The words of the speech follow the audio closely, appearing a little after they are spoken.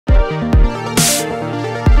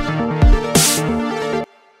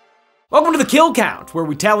the kill count, where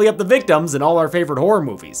we tally up the victims in all our favorite horror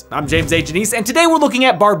movies. I'm James A. Janice, and today we're looking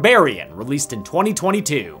at Barbarian, released in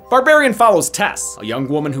 2022. Barbarian follows Tess, a young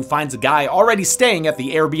woman who finds a guy already staying at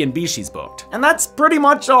the Airbnb she's booked. And that's pretty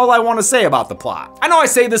much all I want to say about the plot. I know I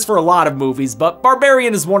say this for a lot of movies, but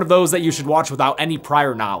Barbarian is one of those that you should watch without any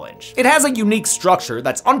prior knowledge. It has a unique structure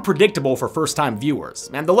that's unpredictable for first-time viewers,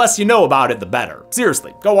 and the less you know about it, the better.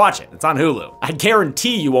 Seriously, go watch it. It's on Hulu. I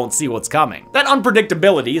guarantee you won't see what's coming. That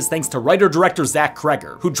unpredictability is thanks to writer-director Zach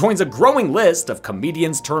Kreger, who joins a growing list of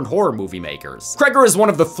comedians turned horror movie makers. Kreger is one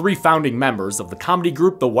of the 3 founding members of the comedy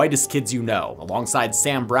group The Whitest Kids You Know, alongside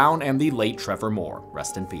Sam Brown and the late Trevor Moore.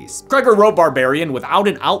 Rest in peace. Kreger wrote Barbarian without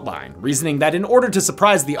an outline, reasoning that in order to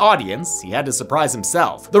surprise the audience, he had to surprise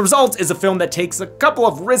himself. The result is a film that takes a couple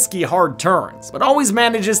of risky, hard turns, but always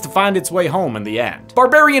manages to find its way home in the end.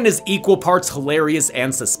 Barbarian is equal parts hilarious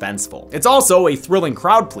and suspenseful. It's also a thrilling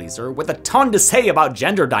crowd pleaser with a ton to say about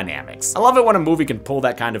gender dynamics. I love it when a movie can pull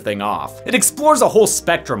that kind of thing off. It explores a whole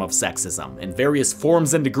spectrum of sexism in various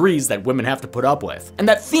forms and degrees that women have to put up with. And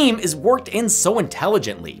that theme is worked in so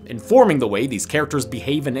intelligently, informing the way these characters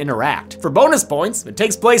behave and interact. For bonus points, it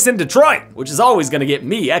takes place in Detroit, which is always gonna get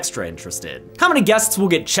me extra interested. How many guests will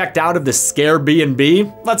get checked out of the Scare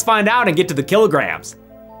B&B? Let's find out and get to the kilograms.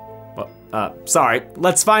 Sorry,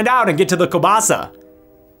 let's find out and get to the Kobasa.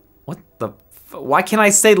 What the why can't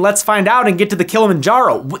I say let's find out and get to the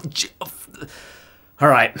Kilimanjaro? All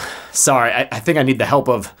right, sorry, I think I need the help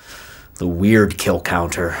of the weird kill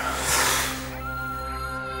counter.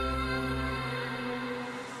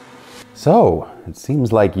 So, it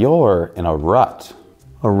seems like you're in a rut.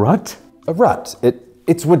 A rut? A rut.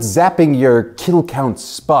 It's what's zapping your kill count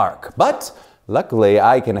spark. But luckily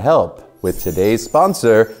I can help with today's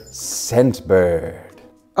sponsor, Scentbird.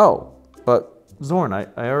 Oh, but Zorn, I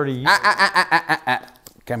already used...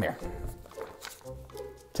 Come here.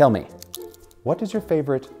 Tell me, what is your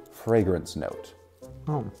favorite fragrance note?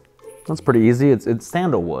 Oh, that's pretty easy. It's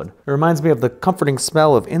sandalwood. It reminds me of the comforting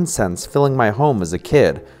smell of incense filling my home as a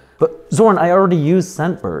kid. But Zorn, I already use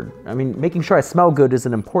Scentbird. I mean, making sure I smell good is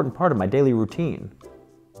an important part of my daily routine.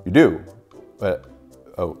 You do? Just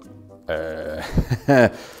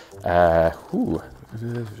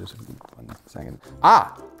 1 second.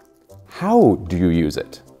 How do you use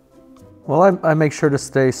it? Well, I make sure to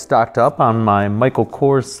stay stocked up on my Michael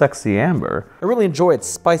Kors Sexy Amber. I really enjoy its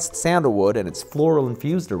spiced sandalwood and its floral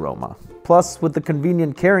infused aroma. Plus, with the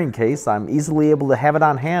convenient carrying case, I'm easily able to have it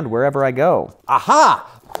on hand wherever I go.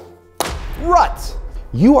 Aha! Rut!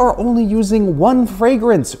 You are only using 1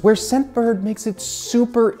 fragrance, where Scentbird makes it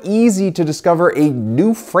super easy to discover a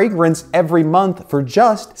new fragrance every month for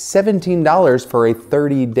just $17 for a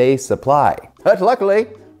 30-day supply. But luckily,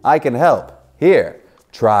 I can help. Here,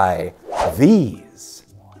 try these.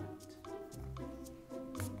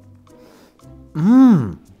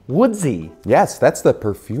 Woodsy. Yes, that's the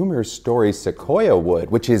Perfumer's Story Sequoia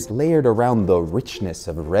wood, which is layered around the richness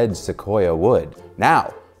of red sequoia wood.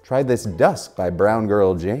 Now, try this Dusk by Brown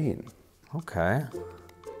Girl Jane. Okay.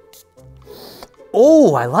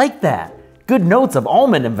 Oh, I like that. Good notes of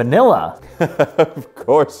almond and vanilla. Of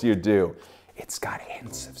course you do. It's got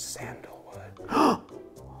hints of sandalwood.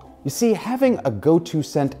 You see, having a go-to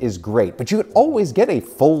scent is great, but you could always get a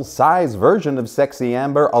full-size version of Sexy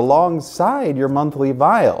Amber alongside your monthly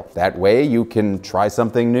vial. That way you can try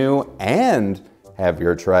something new and have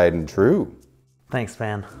your tried and true. Thanks,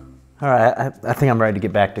 man. All right, I think I'm ready to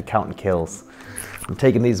get back to counting kills. I'm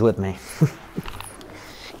taking these with me.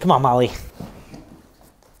 Come on, Molly.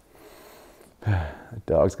 The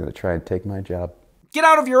dog's gonna try and take my job. Get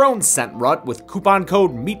out of your own scent rut with coupon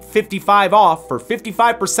code MEAT55OFF for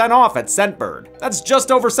 55% off at Scentbird. That's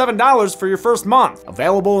just over $7 for your first month.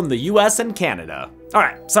 Available in the US and Canada. All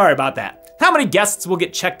right, sorry about that. How many guests will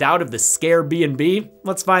get checked out of the Scare B&B?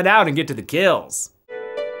 Let's find out and get to the kills.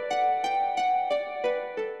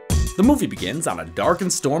 The movie begins on a dark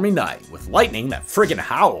and stormy night with lightning that friggin'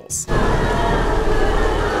 howls.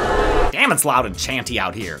 Damn, it's loud and chanty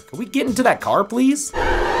out here. Can we get into that car, please?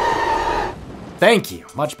 Thank you,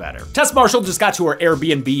 much better. Tess Marshall just got to her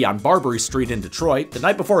Airbnb on Barbary Street in Detroit the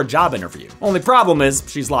night before a job interview. Only problem is,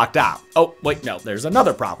 she's locked out. Oh, wait, no, there's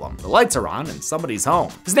another problem. The lights are on and somebody's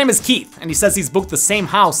home. His name is Keith, and he says he's booked the same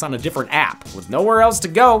house on a different app. With nowhere else to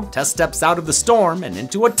go, Tess steps out of the storm and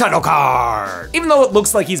into a title card. Even though it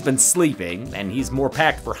looks like he's been sleeping, and he's more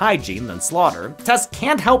packed for hygiene than slaughter, Tess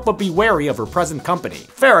can't help but be wary of her present company.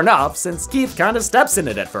 Fair enough, since Keith kind of steps in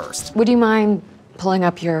it at first. Would you mind pulling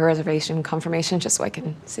up your reservation confirmation just so I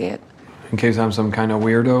can see it? In case I'm some kind of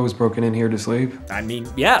weirdo who's broken in here to sleep? I mean,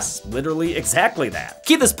 yes, literally exactly that.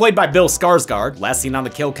 Keith is played by Bill Skarsgård, last seen on the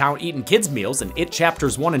kill count eating kids' meals in It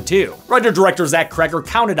Chapters 1 and 2. Writer-director Zach Kreger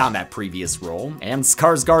counted on that previous role, and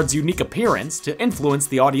Skarsgård's unique appearance to influence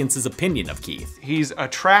the audience's opinion of Keith. He's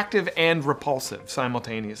attractive and repulsive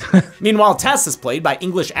simultaneously. Meanwhile, Tess is played by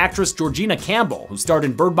English actress Georgina Campbell, who starred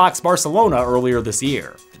in Bird Box Barcelona earlier this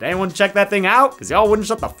year. Did anyone check that thing out? Because y'all wouldn't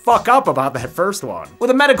shut the fuck up about that first one. With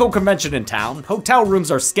a medical convention in town, hotel rooms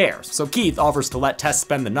are scarce, so Keith offers to let Tess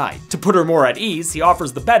spend the night. To put her more at ease, he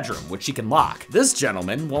offers the bedroom, which she can lock. This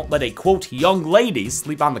gentleman won't let a, quote, young lady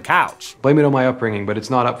sleep on the couch. Blame it on my upbringing, but it's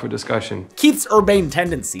not up for discussion. Keith's urbane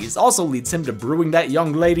tendencies also leads him to brewing that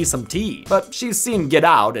young lady some tea, but she's seen Get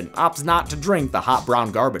Out and opts not to drink the hot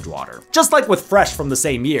brown garbage water. Just like with Fresh from the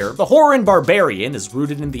same year, the horror in Barbarian is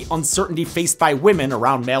rooted in the uncertainty faced by women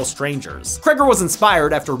around male strangers. Kreger was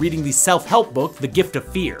inspired after reading the self-help book, The Gift of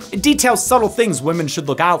Fear. It details subtle things women should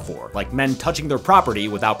look out for, like men touching their property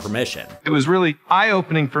without permission. It was really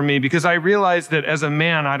eye-opening for me because I realized that as a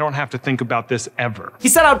man, I don't have to think about this ever. He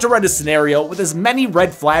set out to write a scenario with as many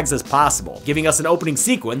red flags as possible, giving us an opening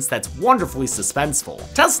sequence that's wonderfully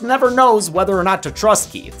suspenseful. Tess never knows whether or not to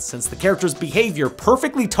trust Keith, since the character's behavior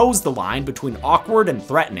perfectly toes the line between awkward and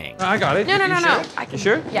threatening. I got it. No. Sure? I can, You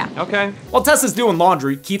sure? Yeah. Okay. While Tess is doing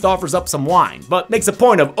laundry, Keith offers up some wine, but makes a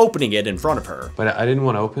point of opening it in front of her. But I didn't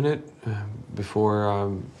want to open it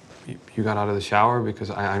before you got out of the shower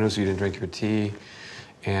because I noticed you didn't drink your tea.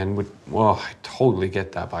 And well, I totally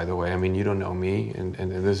get that, by the way. I mean, you don't know me, and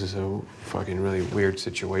this is a fucking really weird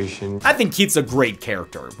situation. I think Keith's a great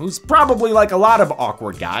character, who's probably like a lot of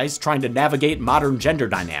awkward guys trying to navigate modern gender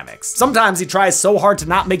dynamics. Sometimes he tries so hard to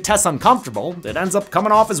not make Tess uncomfortable, it ends up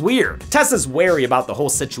coming off as weird. Tess is wary about the whole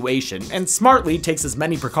situation, and smartly takes as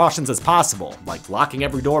many precautions as possible, like locking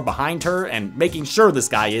every door behind her and making sure this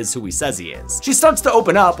guy is who he says he is. She starts to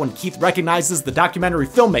open up when Keith recognizes the documentary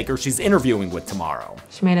filmmaker she's interviewing with tomorrow.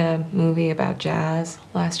 She made a movie about jazz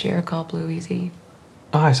last year called Blue Easy.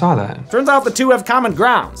 Oh, I saw that. Turns out the two have common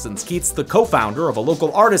ground, since Keith's the co-founder of a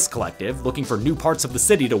local artists collective looking for new parts of the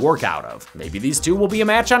city to work out of. Maybe these two will be a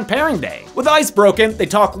match on pairing day. With the ice broken, they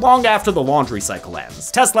talk long after the laundry cycle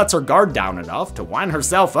ends. Tess lets her guard down enough to wind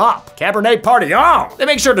herself up. Cabernet party on! They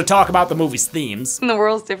make sure to talk about the movie's themes. The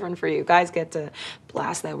world's different for you. Guys get to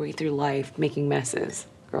blast that way through life, making messes.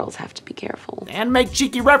 Girls have to be careful. And make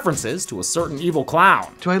cheeky references to a certain evil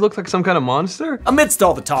clown. Do I look like some kind of monster? Amidst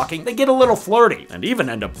all the talking, they get a little flirty, and even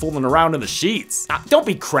end up fooling around in the sheets. Don't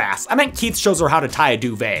be crass, I meant Keith shows her how to tie a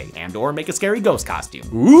duvet, and or make a scary ghost costume.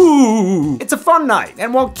 Ooh! It's a fun night,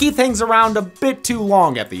 and while Keith hangs around a bit too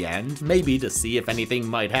long at the end, maybe to see if anything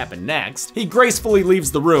might happen next, he gracefully leaves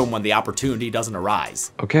the room when the opportunity doesn't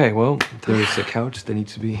arise. Okay, well, there's a couch that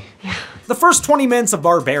needs to be... The first 20 minutes of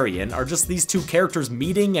Barbarian are just these two characters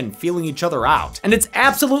meeting and feeling each other out. And it's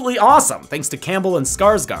absolutely awesome, thanks to Campbell and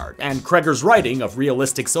Skarsgård, and Kreger's writing of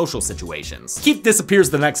realistic social situations. Keith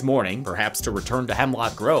disappears the next morning, perhaps to return to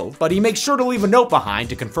Hemlock Grove, but he makes sure to leave a note behind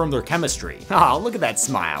to confirm their chemistry. Oh, look at that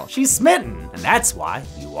smile. She's smitten, and that's why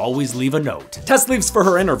you always leave a note. Tess leaves for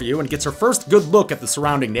her interview and gets her first good look at the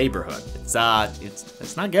surrounding neighborhood.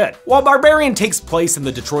 It's not good. While Barbarian takes place in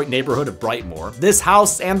the Detroit neighborhood of Brightmoor, this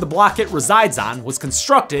house and the block it resides on was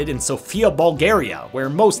constructed in Sofia, Bulgaria, where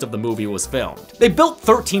most of the movie was filmed. They built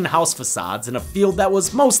 13 house facades in a field that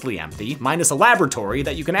was mostly empty, minus a laboratory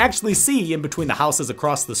that you can actually see in between the houses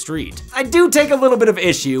across the street. I do take a little bit of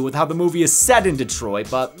issue with how the movie is set in Detroit,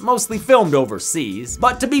 but mostly filmed overseas.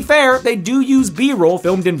 But to be fair, they do use B-roll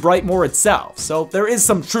filmed in Brightmoor itself, so there is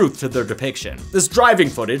some truth to their depiction. This driving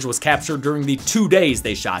footage was captured during the 2 days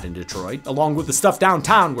they shot in Detroit, along with the stuff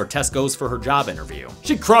downtown where Tess goes for her job interview.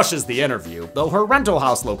 She crushes the interview, though her rental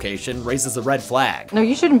house location raises a red flag. No,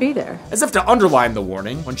 you shouldn't be there. As if to underline the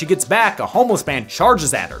warning, when she gets back, a homeless man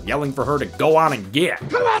charges at her, yelling for her to go on and get.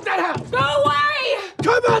 Come out that house! Go away!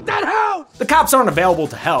 Come out that house! The cops aren't available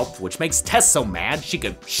to help, which makes Tess so mad she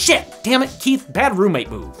could— Shit! Damn it, Keith, bad roommate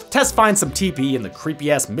move. Tess finds some TP in the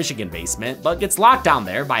creepy-ass Michigan basement, but gets locked down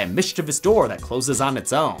there by a mischievous door that closes on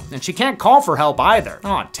its own. And she can't call for help either.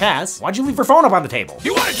 Aw, Tess, why'd you leave your phone up on the table?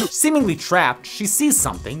 You wanted to! Seemingly trapped, she sees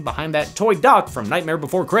something behind that toy duck from Nightmare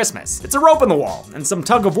Before Christmas. It's a rope in the wall, and some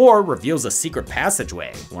tug of war reveals a secret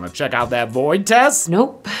passageway. Wanna check out that void, Tess?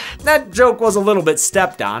 Nope. That joke was a little bit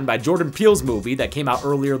stepped on by Jordan Peele's movie that came out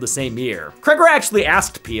earlier the same year. Kreger actually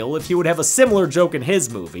asked Peele if he would have a similar joke in his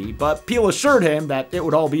movie, but Peele assured him that it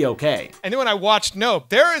would all be okay. And then when I watched Nope,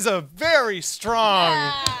 there is a very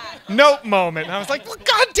strong Nope moment. And I was like, well,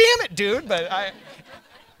 God damn it, dude, but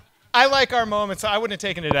I like our moments. I wouldn't have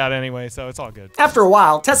taken it out anyway, so it's all good. After a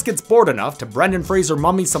while, Tess gets bored enough to Brendan Fraser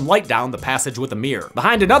mummy some light down the passage with a mirror.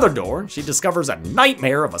 Behind another door, she discovers a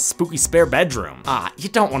nightmare of a spooky spare bedroom. You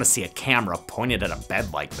don't want to see a camera pointed at a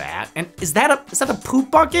bed like that. And is that a poop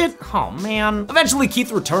bucket? Oh man. Eventually,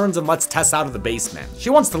 Keith returns and lets Tess out of the basement. She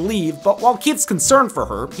wants to leave, but while Keith's concerned for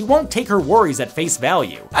her, he won't take her worries at face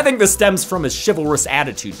value. I think this stems from his chivalrous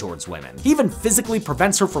attitude towards women. He even physically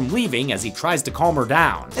prevents her from leaving as he tries to calm her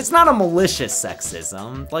down. It's not a malicious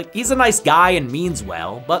sexism. Like, he's a nice guy and means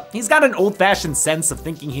well, but he's got an old-fashioned sense of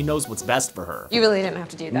thinking he knows what's best for her. You really didn't have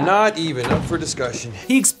to do that. Not even up for discussion.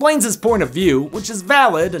 He explains his point of view, which is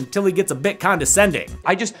valid until he gets a bit condescending.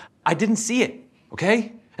 I didn't see it,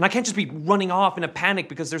 okay? And I can't just be running off in a panic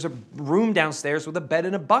because there's a room downstairs with a bed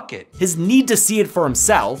and a bucket. His need to see it for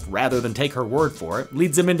himself, rather than take her word for it,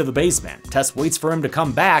 leads him into the basement. Tess waits for him to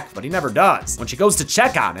come back, but he never does. When she goes to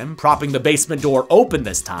check on him, propping the basement door open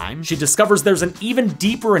this time, she discovers there's an even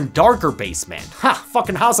deeper and darker basement. Ha,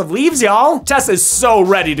 fucking House of Leaves, y'all! Tess is so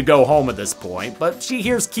ready to go home at this point, but she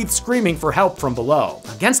hears Keith screaming for help from below.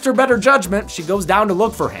 Against her better judgment, she goes down to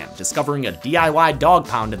look for him, discovering a DIY dog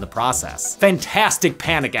pound in the process. Fantastic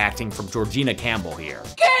panic acting from Georgina Campbell here.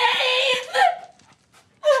 Keith!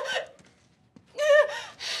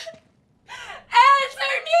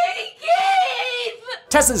 Answer me, Keith!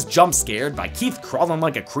 Tess is jump scared by Keith crawling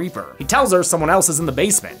like a creeper. He tells her someone else is in the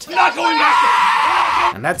basement. Not going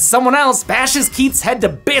back! And that someone else bashes Keith's head to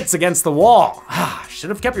bits against the wall.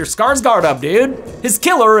 Should have kept your Skarsgård up, dude. His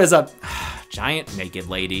killer is a giant naked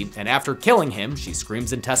lady, and after killing him, she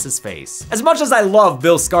screams in Tess's face. As much as I love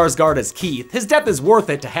Bill Skarsgård as Keith, his death is worth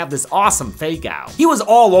it to have this awesome fake out. He was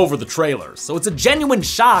all over the trailers, so it's a genuine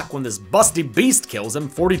shock when this busty beast kills him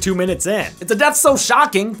 42 minutes in. It's a death so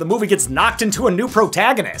shocking, the movie gets knocked into a new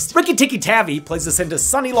protagonist. Ricky Tikki Tavi plays us into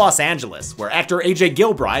sunny Los Angeles, where actor AJ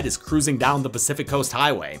Gilbride is cruising down the Pacific Coast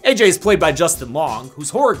Highway. AJ is played by Justin Long, whose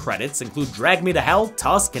horror credits include Drag Me to Hell,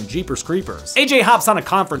 Tusk, and Jeepers Creepers. AJ hops on a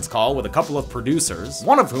conference call with a couple of producers,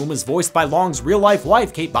 one of whom is voiced by Long's real-life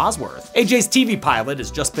wife, Kate Bosworth. AJ's TV pilot has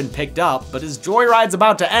just been picked up, but his joyride's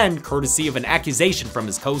about to end courtesy of an accusation from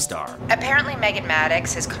his co-star. Apparently Megan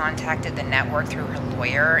Maddox has contacted the network through her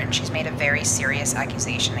lawyer, and she's made a very serious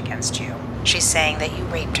accusation against you. She's saying that you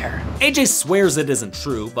raped her. AJ swears it isn't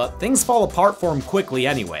true, but things fall apart for him quickly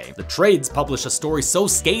anyway. The trades publish a story so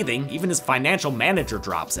scathing, even his financial manager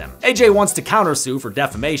drops him. AJ wants to countersue for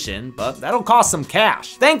defamation, but that'll cost some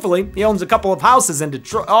cash. Thankfully, he owns a couple of houses in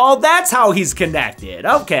Detroit. Oh, that's how he's connected,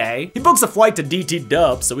 okay. He books a flight to DT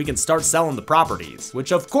Dub so he can start selling the properties,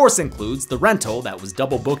 which of course includes the rental that was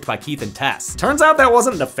double booked by Keith and Tess. Turns out that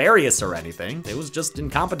wasn't nefarious or anything, it was just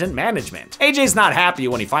incompetent management. AJ's not happy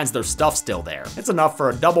when he finds their stuff still there. It's enough for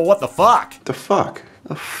a double what the fuck. The fuck?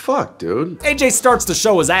 The fuck, dude? AJ starts to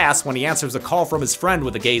show his ass when he answers a call from his friend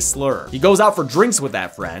with a gay slur. He goes out for drinks with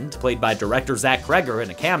that friend, played by director Zach Kreger in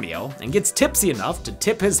a cameo, and gets tipsy enough to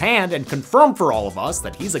tip his hand and confirm for all of us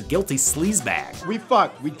that he's a guilty sleazebag. We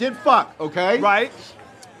fucked. We did fuck, okay? Right?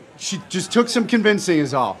 She just took some convincing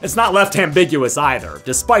is all. It's not left ambiguous either,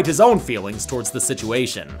 despite his own feelings towards the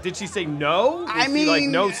situation. Did she say no? I Did mean, she, like,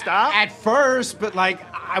 no, stop? At first, but like,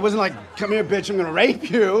 I wasn't like, come here, bitch, I'm gonna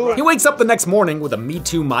rape you. He wakes up the next morning with a Me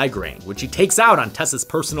Too migraine, which he takes out on Tess's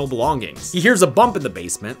personal belongings. He hears a bump in the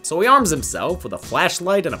basement, so he arms himself with a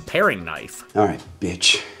flashlight and a paring knife. All right,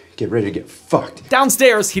 bitch. Get ready to get fucked.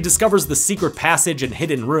 Downstairs, he discovers the secret passage and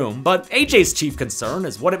hidden room, but AJ's chief concern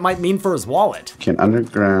is what it might mean for his wallet. Can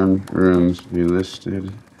underground rooms be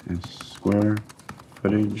listed as square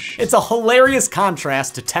footage? It's a hilarious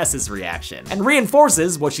contrast to Tess's reaction, and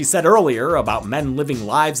reinforces what she said earlier about men living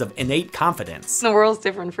lives of innate confidence. The world's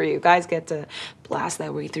different for you. Guys get to blast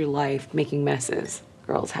that way through life, making messes.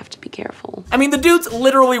 Girls have to be careful. I mean, the dude's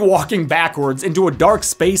literally walking backwards into a dark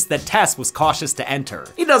space that Tess was cautious to enter.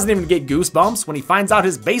 He doesn't even get goosebumps when he finds out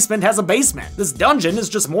his basement has a basement. This dungeon is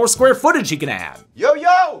just more square footage he can add. Yo,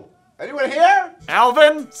 yo! Anyone here?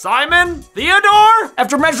 Alvin? Simon? Theodore?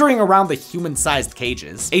 After measuring around the human-sized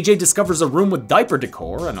cages, AJ discovers a room with diaper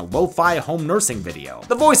decor and a lo-fi home nursing video.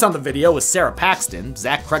 The voice on the video is Sarah Paxton,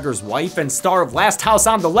 Zach Kreger's wife and star of Last House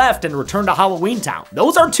on the Left and Return to Halloween Town.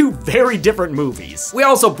 Those are two very different movies. We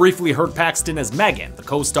also briefly heard Paxton as Megan, the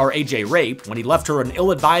co-star AJ raped, when he left her an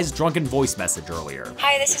ill-advised drunken voice message earlier.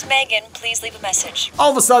 Hi, this is Megan. Please leave a message. All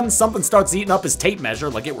of a sudden, something starts eating up his tape measure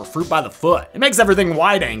like it were fruit by the foot. It makes everything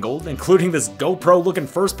wide-angled, including this GoPro-looking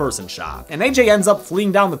first-person shot, and AJ ends up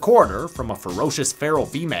fleeing down the corridor from a ferocious feral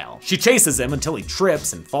female. She chases him until he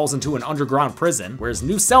trips and falls into an underground prison, where his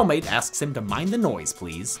new cellmate asks him to mind the noise,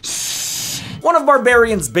 please. One of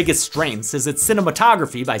Barbarian's biggest strengths is its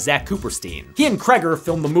cinematography by Zach Cooperstein. He and Kreger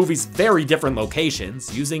filmed the movie's very different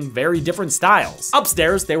locations, using very different styles.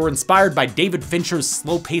 Upstairs, they were inspired by David Fincher's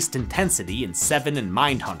slow-paced intensity in Seven and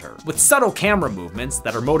Mindhunter, with subtle camera movements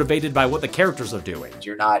that are motivated by what the characters are doing.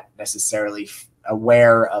 You're not necessarily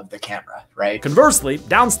aware of the camera, right? Conversely,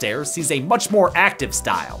 downstairs sees a much more active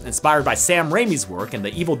style, inspired by Sam Raimi's work in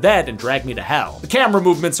The Evil Dead and Drag Me to Hell. The camera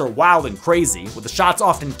movements are wild and crazy, with the shots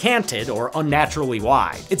often canted or unnaturally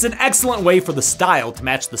wide. It's an excellent way for the style to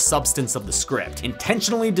match the substance of the script,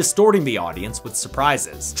 intentionally distorting the audience with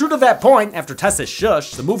surprises. True to that point, after Tessa's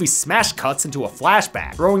shush, the movie smash cuts into a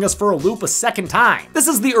flashback, throwing us for a loop a second time. This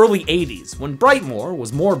is the early 80s, when Brightmoor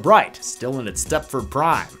was more bright, still in its Stepford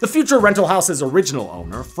prime. The future rental house's original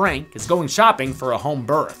owner, Frank, is going shopping for a home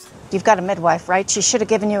birth. You've got a midwife, right? She should have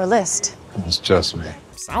given you a list. It's just me.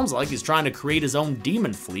 Sounds like he's trying to create his own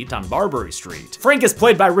demon fleet on Barbary Street. Frank is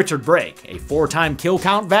played by Richard Brake, a 4-time kill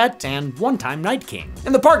count vet and 1-time Night King.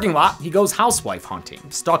 In the parking lot, he goes housewife hunting,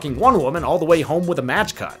 stalking one woman all the way home with a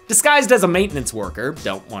match cut. Disguised as a maintenance worker,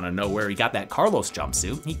 don't want to know where he got that Carlos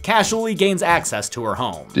jumpsuit, he casually gains access to her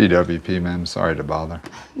home. DWP, ma'am. Sorry to bother.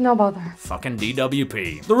 No bother. Fucking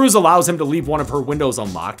DWP. The ruse allows him to leave one of her windows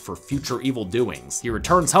unlocked for future evil doings. He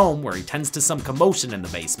returns home where he tends to some commotion in the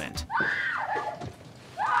basement.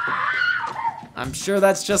 I'm sure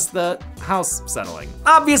that's just the house settling.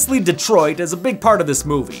 Obviously, Detroit is a big part of this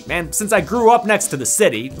movie, and since I grew up next to the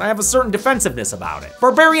city, I have a certain defensiveness about it.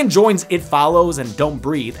 Barbarian joins It Follows and Don't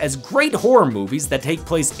Breathe as great horror movies that take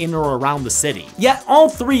place in or around the city. Yet all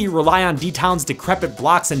three rely on D-Town's decrepit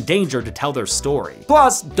blocks and danger to tell their story.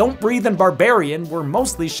 Plus, Don't Breathe and Barbarian were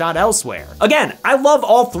mostly shot elsewhere. Again, I love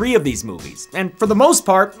all three of these movies, and for the most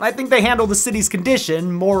part, I think they handle the city's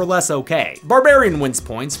condition more or less okay. Barbarian wins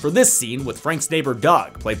points for this scene with Frank's neighbor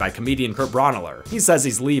Doug, played by comedian Kurt Braunohler. He says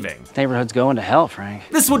he's leaving. Neighborhood's going to hell, Frank.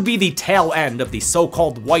 This would be the tail end of the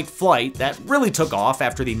so-called white flight that really took off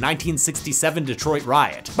after the 1967 Detroit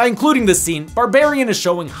riot. By including this scene, Barbarian is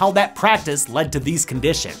showing how that practice led to these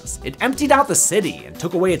conditions. It emptied out the city and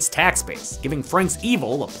took away its tax base, giving Frank's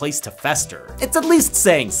evil a place to fester. It's at least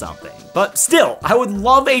saying something. But still, I would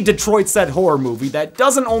love a Detroit-set horror movie that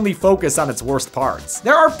doesn't only focus on its worst parts.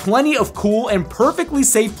 There are plenty of cool and perfectly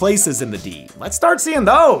safe places in the D. Let's start seeing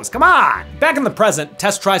those, come on! Back in the present,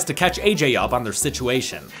 Tess tries to catch AJ up on their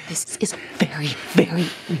situation. This is very, very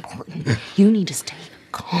important. You need to stay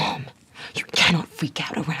calm. You cannot freak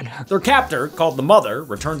out around her. Their captor, called the Mother,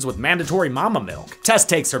 returns with mandatory mama milk. Tess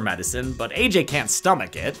takes her medicine, but AJ can't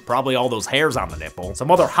stomach it, probably all those hairs on the nipple. So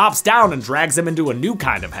Mother hops down and drags him into a new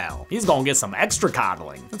kind of hell. He's gonna get some extra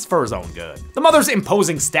coddling. It's for his own good. The Mother's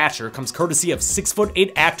imposing stature comes courtesy of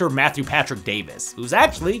 6'8" actor Matthew Patrick Davis, who's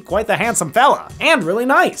actually quite the handsome fella, and really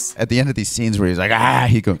nice. At the end of these scenes where he's like,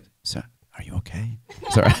 he goes, "Sir, are you okay?"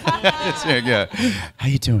 Sorry. Yeah. How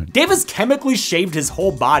you doing? Davis chemically shaved his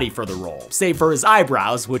whole body for the role, save for his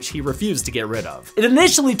eyebrows, which he refused to get rid of. It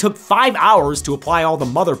initially took 5 hours to apply all the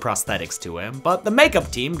Mother prosthetics to him, but the makeup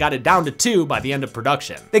team got it down to 2 by the end of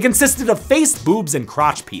production. They consisted of face, boobs, and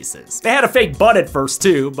crotch pieces. They had a fake butt at first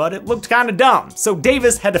too, but it looked kinda dumb, so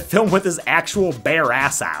Davis had to film with his actual bare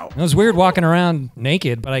ass out. It was weird walking around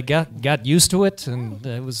naked, but I got used to it, and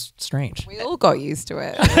it was strange. We all got used to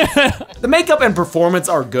it. The makeup and performance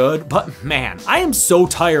are good, but man, I am so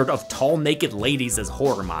tired of tall naked ladies as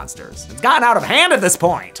horror monsters. It's gotten out of hand at this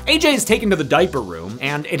point. AJ is taken to the diaper room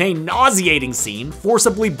and in a nauseating scene,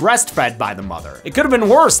 forcibly breastfed by the Mother. It could have been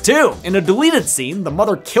worse too. In a deleted scene, the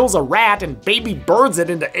Mother kills a rat and baby birds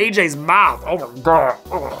it into AJ's mouth. Oh my god.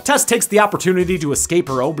 Ugh. Tess takes the opportunity to escape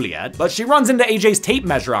her oubliette, but she runs into AJ's tape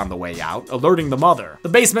measure on the way out, alerting the Mother. The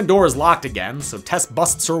basement door is locked again, so Tess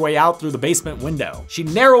busts her way out through the basement window. She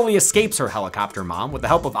narrowly escapes her helicopter mom with the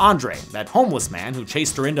help of Andre, that homeless man who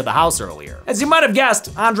chased her into the house earlier. As you might have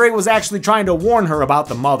guessed, Andre was actually trying to warn her about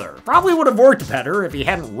the Mother. Probably would have worked better if he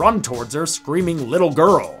hadn't run towards her screaming "little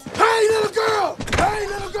girl." Hey little girl! Hey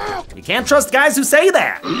little girl! You can't trust guys who say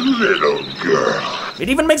that. Little girl. It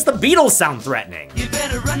even makes the Beatles sound threatening. You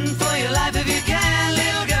better run for your life if you can,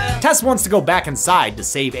 little girl. Tess wants to go back inside to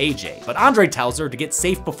save AJ, but Andre tells her to get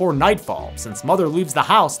safe before nightfall, since Mother leaves the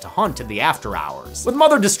house to hunt in the after hours. With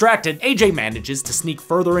Mother distracted, AJ manages to sneak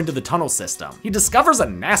further into the tunnel system. He discovers a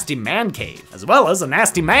nasty man cave, as well as a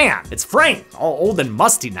nasty man. It's Frank, all old and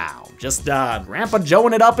musty now, just Grandpa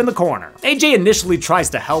Joeing it up in the corner. AJ initially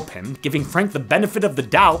tries to help him, giving Frank the benefit of the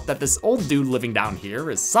doubt that this old dude living down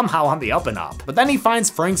here is somehow on the up and up. But then he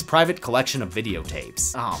finds Frank's private collection of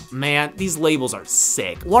videotapes. Oh man, these labels are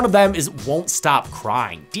sick. One of them is "Won't Stop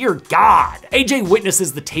Crying." Dear God! AJ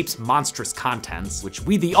witnesses the tape's monstrous contents, which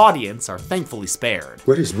we the audience are thankfully spared.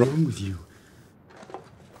 What is wrong with you?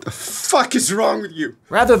 The fuck is wrong with you?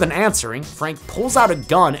 Rather than answering, Frank pulls out a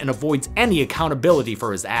gun and avoids any accountability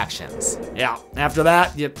for his actions. Yeah, after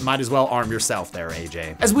that, you might as well arm yourself there,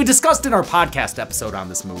 AJ. As we discussed in our podcast episode on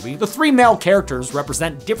this movie, the three male characters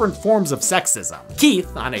represent different forms of sexism.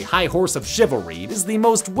 Keith, on a high horse of chivalry, is the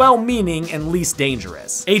most well-meaning and least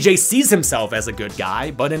dangerous. AJ sees himself as a good guy,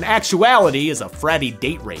 but in actuality is a fratty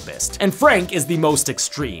date rapist. And Frank is the most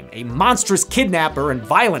extreme, a monstrous kidnapper and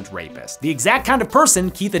violent rapist, the exact kind of person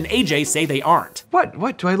Keith and AJ say they aren't.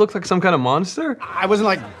 What? Do I look like some kind of monster? I wasn't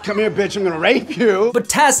like, come here, bitch, I'm gonna rape you. But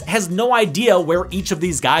Tess has no idea where each of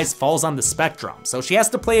these guys falls on the spectrum, so she has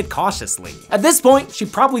to play it cautiously. At this point, she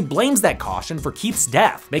probably blames that caution for Keith's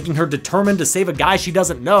death, making her determined to save a guy she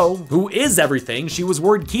doesn't know, who is everything she was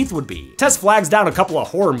worried Keith would be. Tess flags down a couple of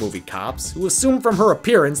horror movie cops, who assume from her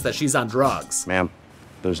appearance that she's on drugs. Ma'am,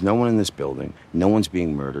 there's no one in this building, no one's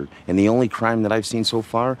being murdered, and the only crime that I've seen so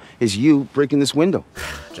far is you breaking this window.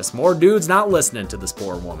 Just more dudes not listening to this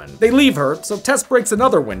poor woman. They leave her, so Tess breaks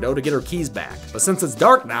another window to get her keys back. But since it's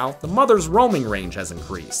dark now, the mother's roaming range has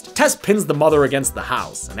increased. Tess pins the mother against the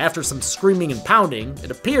house, and after some screaming and pounding,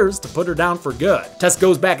 it appears to put her down for good. Tess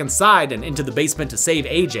goes back inside and into the basement to save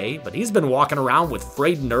AJ, but he's been walking around with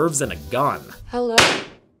frayed nerves and a gun. Hello?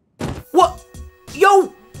 What?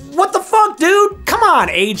 Yo! What the fuck, dude? Come on,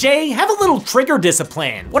 AJ, have a little trigger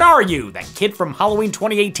discipline. What are you, that kid from Halloween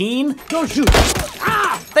 2018? Don't shoot.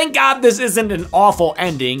 Ah! Thank God this isn't an awful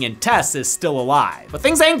ending and Tess is still alive. But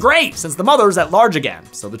things ain't great since the mother's at large again,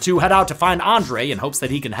 so the two head out to find Andre in hopes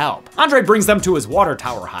that he can help. Andre brings them to his water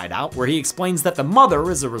tower hideout, where he explains that the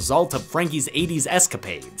mother is a result of Frankie's 80s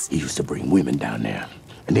escapades. He used to bring women down there,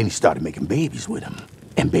 and then he started making babies with them,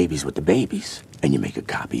 and babies with the babies. And you make a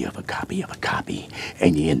copy of a copy of a copy,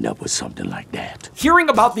 and you end up with something like that. Hearing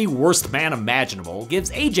about the worst man imaginable gives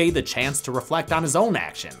AJ the chance to reflect on his own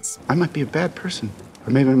actions. I might be a bad person,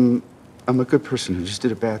 or maybe I'm a good person who just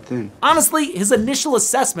did a bad thing. Honestly, his initial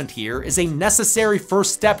assessment here is a necessary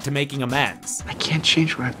first step to making amends. I can't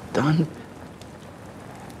change what I've done.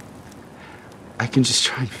 I can just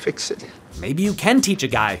try and fix it. Maybe you can teach a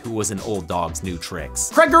guy who was an old dog's new tricks.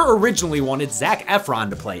 Kreger originally wanted Zac Efron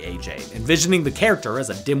to play AJ, envisioning the character as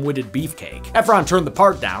a dim-witted beefcake. Efron turned the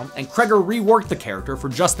part down, and Kreger reworked the character for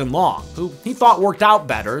Justin Long, who he thought worked out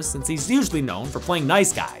better since he's usually known for playing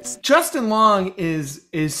nice guys. Justin Long is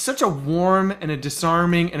such a warm and a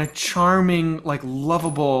disarming and a charming, like,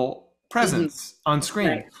 lovable presence on screen.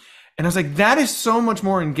 Right. And I was like, that is so much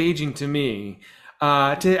more engaging to me,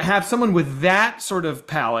 to have someone with that sort of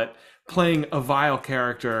palette playing a vile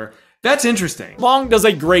character. That's interesting. Long does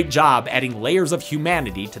a great job adding layers of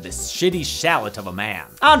humanity to this shitty shallot of a man.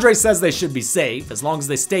 Andre says they should be safe as long as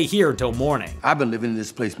they stay here until morning. I've been living in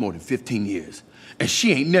this place more than 15 years, and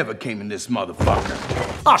she ain't never came in this motherfucker.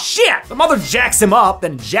 Oh shit! The mother jacks him up,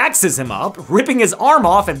 then jaxes him up, ripping his arm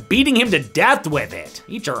off and beating him to death with it.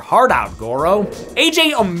 Eat your heart out, Goro.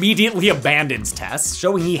 AJ immediately abandons Tess,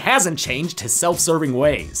 showing he hasn't changed his self-serving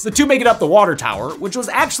ways. The two make it up the water tower, which was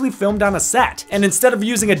actually filmed on a set, and instead of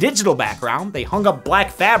using a digital background, they hung up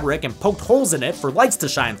black fabric and poked holes in it for lights to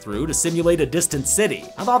shine through to simulate a distant city.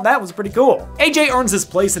 I thought that was pretty cool. AJ earns his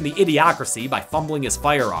place in the idiocracy by fumbling his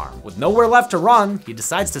firearm. With nowhere left to run, he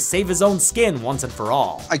decides to save his own skin once and for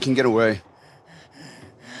all. I can get away,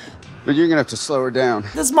 but you're gonna have to slow her down.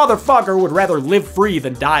 This motherfucker would rather live free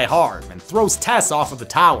than die hard and throws Tess off of the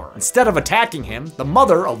tower. Instead of attacking him, the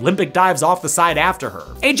mother Olympic dives off the side after her.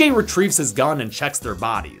 AJ retrieves his gun and checks their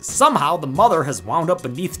bodies. Somehow, the mother has wound up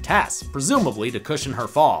beneath Tess, presumably to cushion her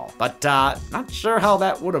fall. But not sure how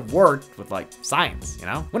that would have worked with, like, science, you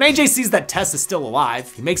know? When AJ sees that Tess is still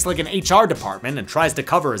alive, he makes like an HR department and tries to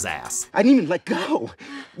cover his ass. I didn't even let go.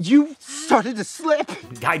 You started to slip.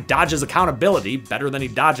 The guy dodges accountability better than he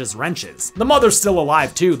dodges wrenches. The mother's still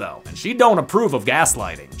alive too, though, and she don't approve of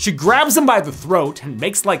gaslighting. She grabs him by the throat and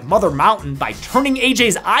makes like Mother Mountain by turning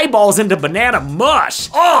AJ's eyeballs into banana mush.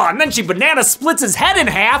 Oh, and then she banana splits his head in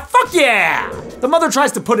half. Fuck yeah! The mother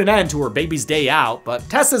tries to put an end to her baby's day out, but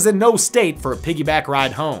Tess is in no state for a piggyback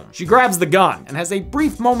ride home. She grabs the gun and has a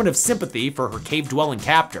brief moment of sympathy for her cave-dwelling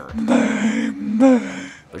captor.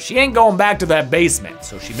 But she ain't going back to that basement,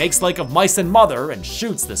 so she makes like of mice and mother and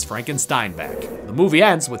shoots this Frankensteinbeck. The movie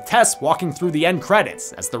ends with Tess walking through the end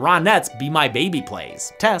credits as the Ronettes' Be My Baby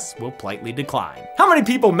plays. Tess will politely decline. How many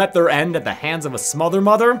people met their end at the hands of a smother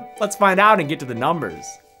mother? Let's find out and get to the numbers.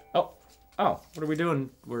 Oh, what are we doing?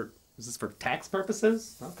 Is this for tax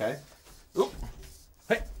purposes? Okay. Ooh.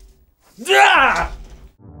 Hey. Ah!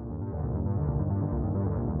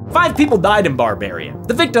 5 people died in Barbarian.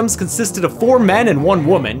 The victims consisted of 4 men and 1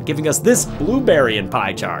 woman, giving us this Blueberryan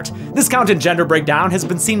pie chart. This count and gender breakdown has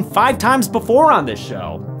been seen 5 times before on this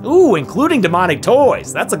show. Ooh, including demonic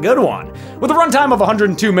toys. That's a good one. With a runtime of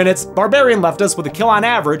 102 minutes, Barbarian left us with a kill on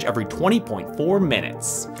average every 20.4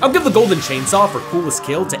 minutes. I'll give the golden chainsaw for coolest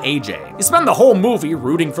kill to AJ. You spend the whole movie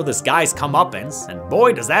rooting for this guy's comeuppance, and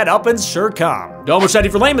boy does that uppance sure come. Dual machete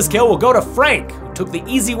for lamest kill will go to Frank, who took the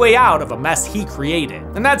easy way out of a mess he created.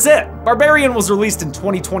 And that's it. Barbarian was released in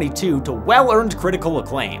 2022 to well-earned critical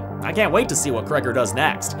acclaim. I can't wait to see what Kreger does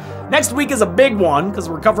next. Next week is a big one, because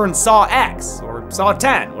we're covering Saw X, or Saw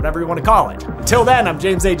 10, whatever you want to call it. Until then, I'm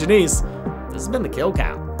James A. Janice. This has been The Kill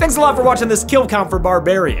Count. Thanks a lot for watching this kill count for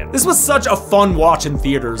Barbarian. This was such a fun watch in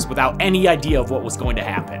theaters without any idea of what was going to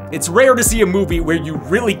happen. It's rare to see a movie where you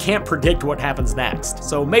really can't predict what happens next,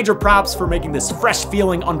 so major props for making this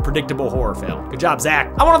fresh-feeling, unpredictable horror film. Good job,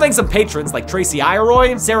 Zach. I want to thank some patrons like Tracy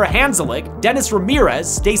Iroy, Sarah Hanzelik, Dennis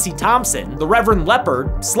Ramirez, Stacy Thompson, the Reverend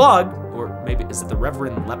Leopard, Slug, or maybe is it the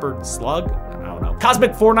Reverend Leopard Slug? I don't know.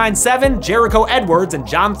 Cosmic497, Jericho Edwards, and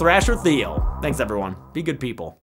John Thrasher Thiel. Thanks, everyone. Be good people.